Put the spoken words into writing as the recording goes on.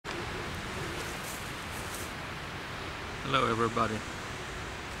Hello everybody.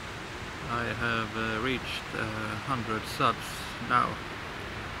 I have reached 100 subs now,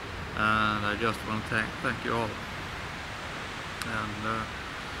 and I just want to thank you all. And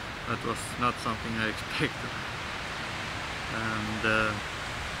that was not something I expected. And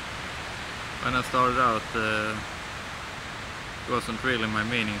when I started out, it wasn't really my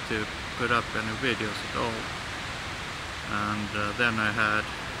meaning to put up any videos at all. And then I had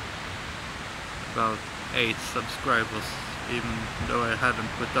about 8 subscribers, even though I hadn't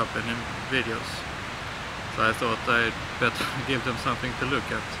put up any videos. So I thought I'd better give them something to look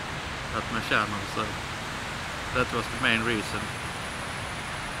at my channel. So that was the main reason.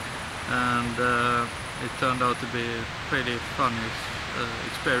 And it turned out to be a pretty funny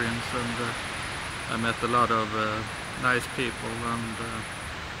experience, and I met a lot of nice people and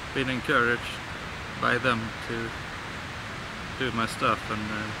been encouraged by them to do my stuff, and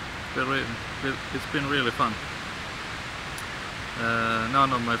it's been really fun.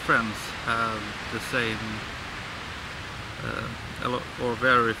 None of my friends have the same, or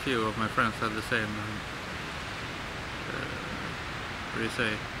very few of my friends have the same, what do you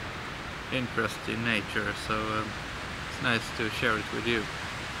say, interest in nature, so it's nice to share it with you.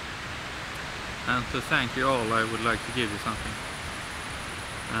 And to thank you all, I would like to give you something.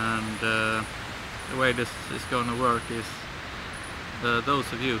 And the way this is going to work is,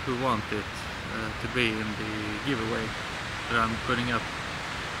 those of you who want it to be in the giveaway that I'm putting up,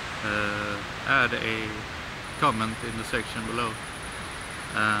 add a comment in the section below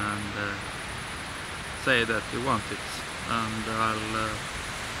and say that you want it, and I'll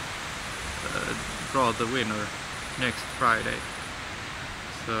draw the winner next Friday.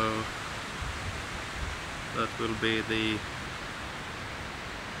 So that will be the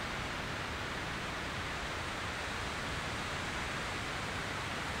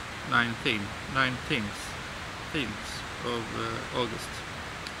nineteenth of August.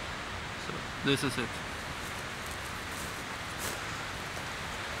 So this is it.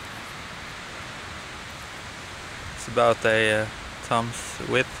 It's about a thumb's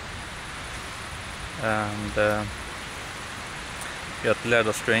width, and got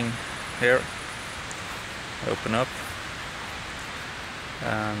leather string here. Open up,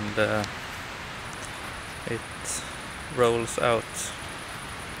 and it rolls out,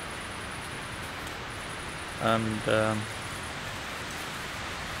 and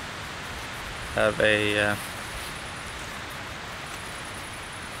have a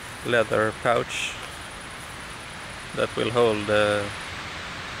leather pouch that will hold a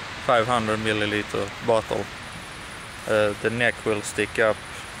 500 milliliter bottle. The neck will stick up,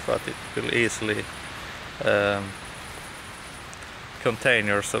 but it will easily contain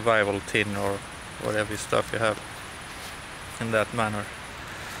your survival tin or whatever stuff you have in that manner.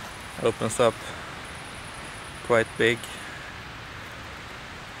 Opens up quite big,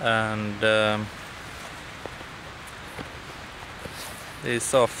 and the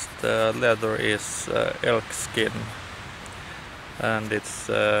soft leather is elk skin, and it's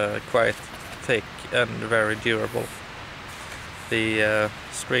quite thick and very durable. The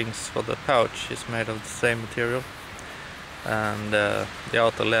strings for the pouch is made of the same material, and the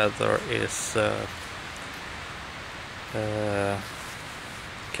outer leather is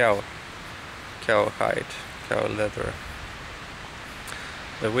cow leather.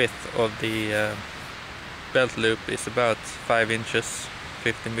 The width of the belt loop is about 5 inches,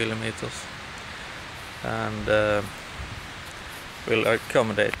 50 millimeters, and will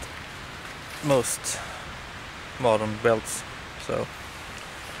accommodate most modern belts.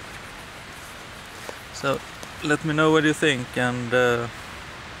 So let me know what you think, and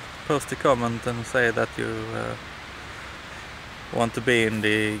post a comment and say that you want to be in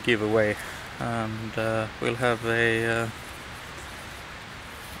the giveaway, and we'll have a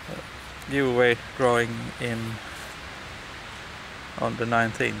giveaway drawing on the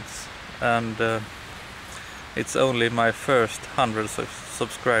 19th, and it's only my first 100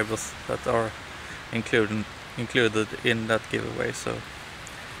 subscribers that are included in that giveaway, so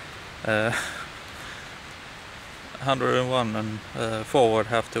 101 and forward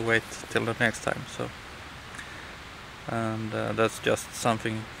have to wait till the next time. So, and that's just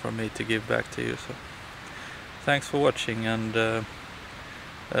something for me to give back to you. So thanks for watching, and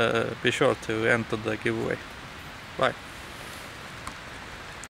be sure to enter the giveaway. Bye.